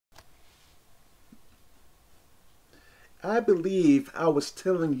I believe I was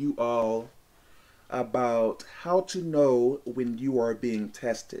telling you all about how to know when you are being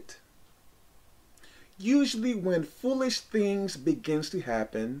tested. Usually when foolish things begins to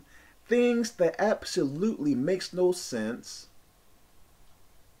happen, things that absolutely makes no sense,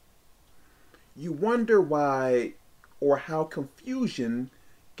 you wonder why or how confusion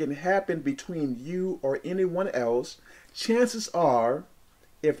can happen between you or anyone else. Chances are,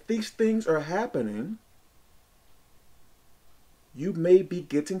 if these things are happening, you may be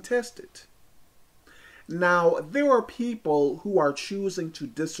getting tested. Now, there are people who are choosing to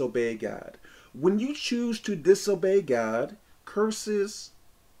disobey God. When you choose to disobey God, curses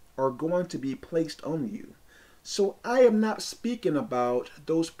are going to be placed on you. So I am not speaking about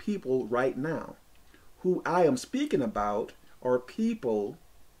those people right now. Who I am speaking about are people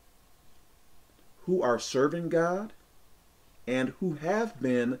who are serving God and who have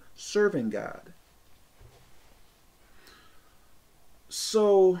been serving God.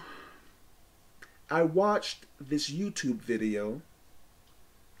 So I watched this YouTube video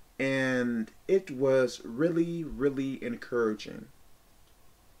and it was really, really encouraging.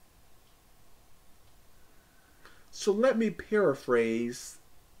 So let me paraphrase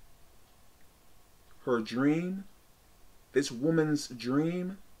her dream, this woman's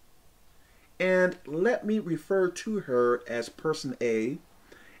dream, and let me refer to her as person A,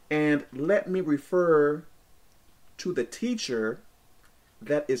 and let me refer to the teacher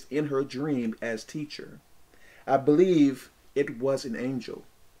that is in her dream as teacher. I believe it was an angel.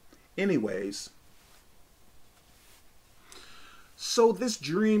 Anyways, so this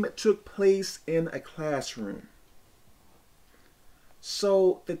dream took place in a classroom.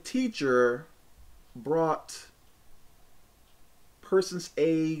 So the teacher brought person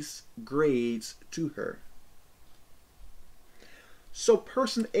A's grades to her. So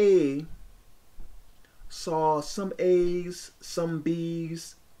person A saw some A's, some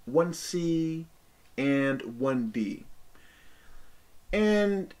B's, one C, and one D.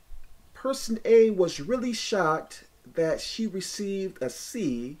 And person A was really shocked that she received a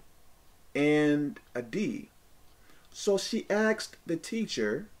C and a D. So she asked the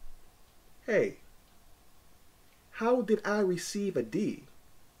teacher, "Hey, how did I receive a D?"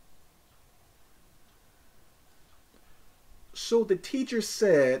 So the teacher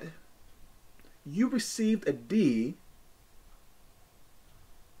said, "You received a D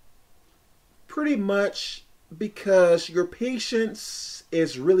pretty much because your patience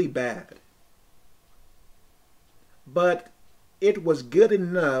is really bad. But it was good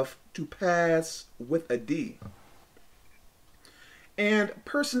enough to pass with a D." And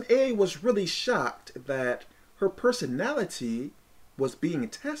person A was really shocked that her personality was being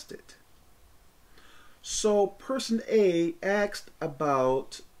tested. So person A asked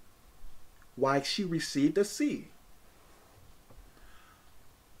about why she received a C.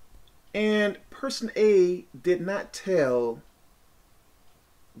 And person A did not tell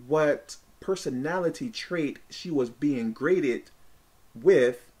what personality trait she was being graded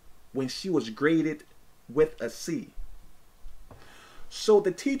with when she was graded with a C. So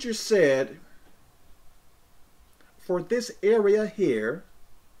the teacher said, for this area here,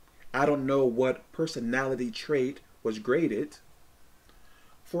 I don't know what personality trait was graded.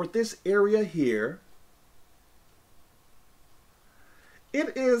 For this area here,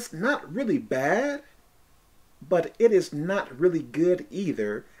 it is not really bad, but it is not really good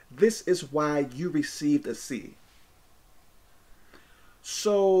either. This is why you received a C.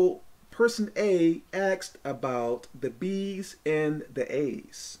 So person A asked about the B's and the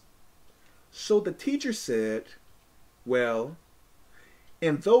A's. So the teacher said, well,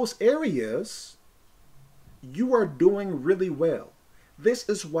 in those areas, you are doing really well. This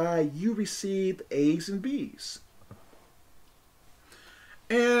is why you received A's and B's.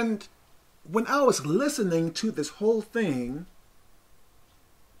 And when I was listening to this whole thing,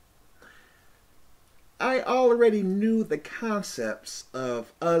 I already knew the concepts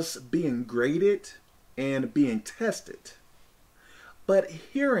of us being graded and being tested. But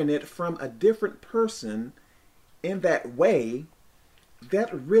hearing it from a different person in that way,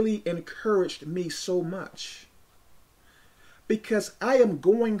 that really encouraged me so much. Because I am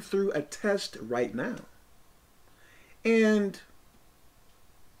going through a test right now. And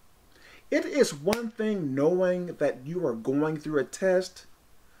it is one thing knowing that you are going through a test,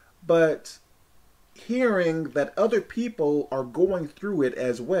 but hearing that other people are going through it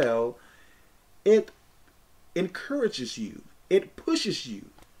as well, it encourages you. It pushes you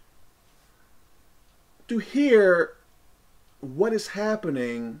to hear what is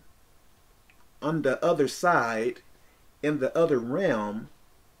happening on the other side, in the other realm,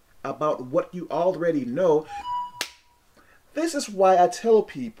 about what you already know. This is why I tell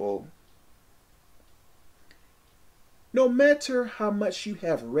people, no matter how much you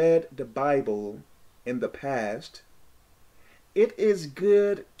have read the Bible in the past, it is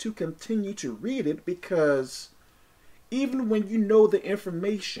good to continue to read it, because even when you know the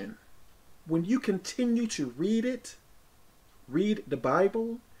information, when you continue to read it, read the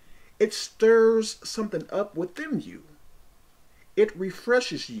Bible, it stirs something up within you. It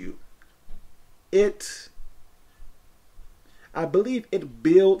refreshes you. I believe it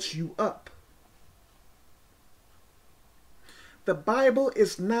builds you up. The Bible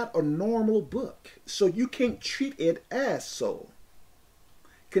is not a normal book, so you can't treat it as so.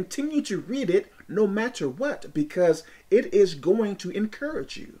 Continue to read it no matter what, because it is going to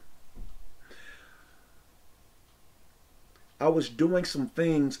encourage you. I was doing some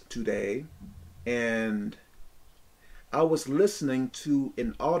things today, and I was listening to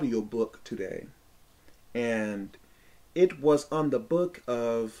an audiobook today, and it was on the book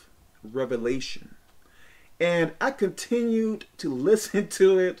of Revelation. And I continued to listen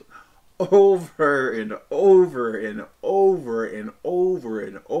to it over and over and over and over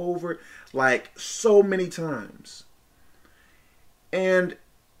and over, like so many times. And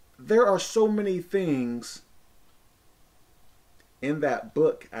there are so many things in that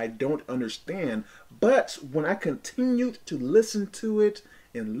book I don't understand, but when I continued to listen to it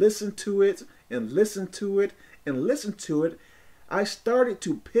and listen to it and listen to it and listen to it, I started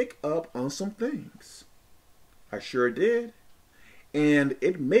to pick up on some things. I sure did. And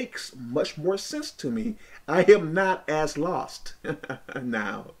it makes much more sense to me. I am not as lost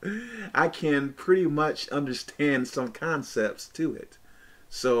now. I can pretty much understand some concepts to it.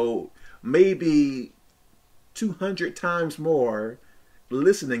 So maybe 200 times more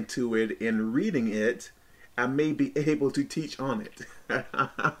listening to it and reading it, I may be able to teach on it.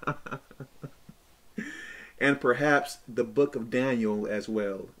 And perhaps the book of Daniel as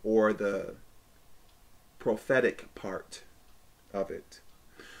well, or the prophetic part of it.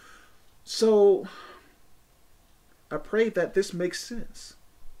 So I pray that this makes sense.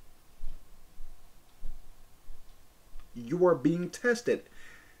 You are being tested.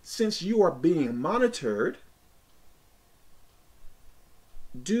 Since you are being monitored,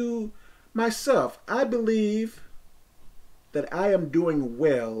 I believe that I am doing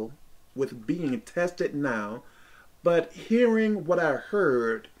well with being tested now, but hearing what I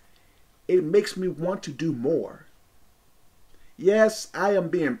heard, it makes me want to do more. Yes, I am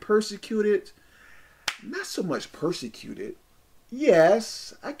being persecuted. Not so much persecuted.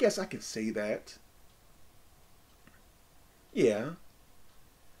 Yes, I guess I can say that. Yeah.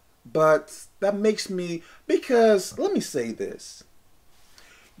 But that makes me, because let me say this.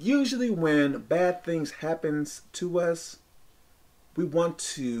 Usually when bad things happens to us, we want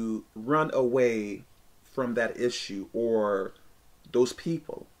to run away from that issue or those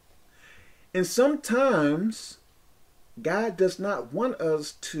people. And sometimes God does not want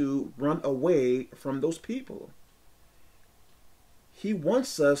us to run away from those people. He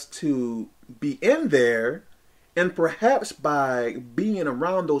wants us to be in there, and perhaps by being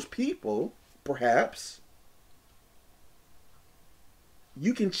around those people, perhaps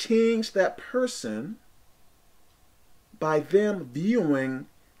you can change that person by them viewing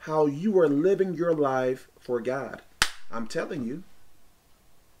how you are living your life for God. I'm telling you.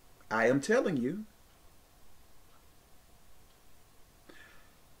 I am telling you.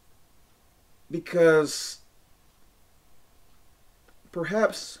 Because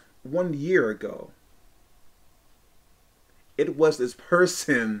perhaps 1 year ago, it was this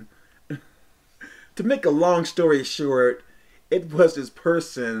person, to make a long story short, it was this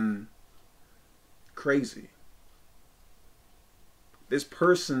person crazy. This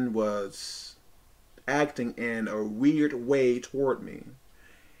person was acting in a weird way toward me.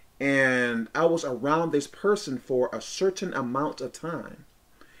 And I was around this person for a certain amount of time.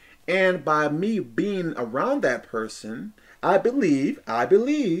 And by me being around that person, I believe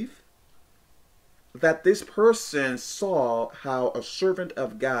that this person saw how a servant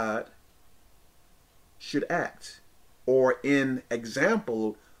of God should act, or an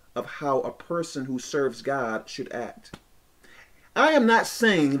example of how a person who serves God should act. I am not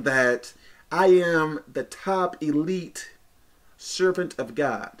saying that I am the top elite servant of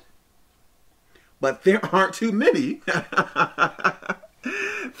God, but there aren't too many.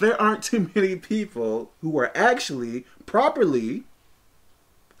 There aren't too many people who are actually properly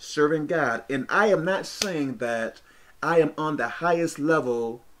serving God. And I am not saying that I am on the highest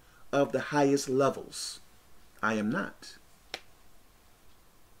level of the highest levels. I am not.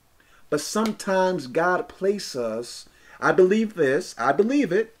 But sometimes God places us, I believe this, I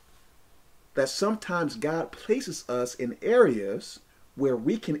believe it, that sometimes God places us in areas where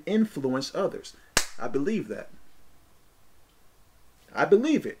we can influence others. I believe that. I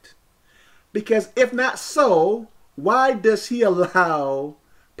believe it. Because if not so, why does he allow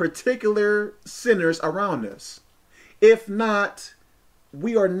particular sinners around us? If not,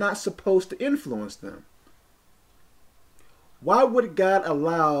 we are not supposed to influence them. Why would God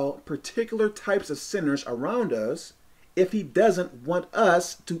allow particular types of sinners around us if he doesn't want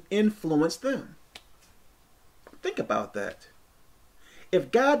us to influence them? Think about that.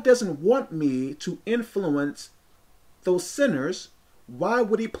 If God doesn't want me to influence those sinners, why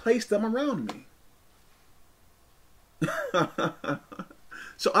would he place them around me?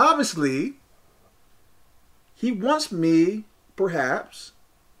 So obviously, he wants me, perhaps,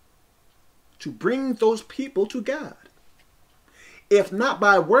 to bring those people to God. If not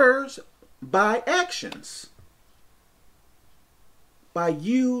by words, by actions. By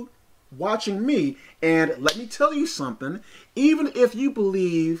you watching me. And let me tell you something. Even if you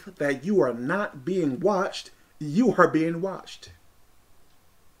believe that you are not being watched, you are being watched.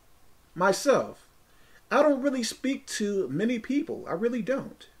 Myself, I don't really speak to many people. I really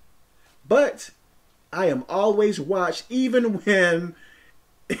don't. But I am always watched even when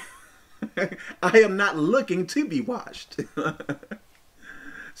I am not looking to be watched.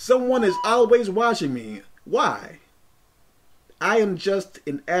 Someone is always watching me. Why? I am just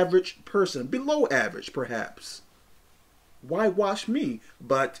an average person, below average perhaps. Why watch me?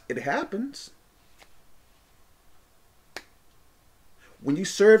 But it happens. When you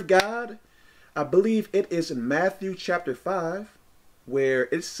serve God, I believe it is in Matthew chapter 5, where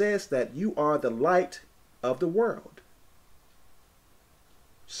it says that you are the light of the world.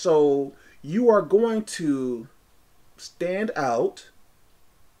 So you are going to stand out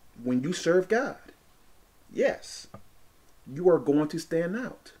when you serve God. Yes, you are going to stand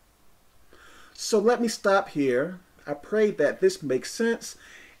out. So let me stop here. I pray that this makes sense.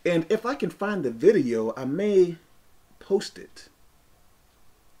 And if I can find the video, I may post it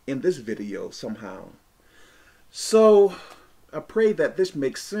in this video somehow. So I pray that this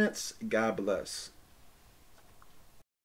makes sense. God bless.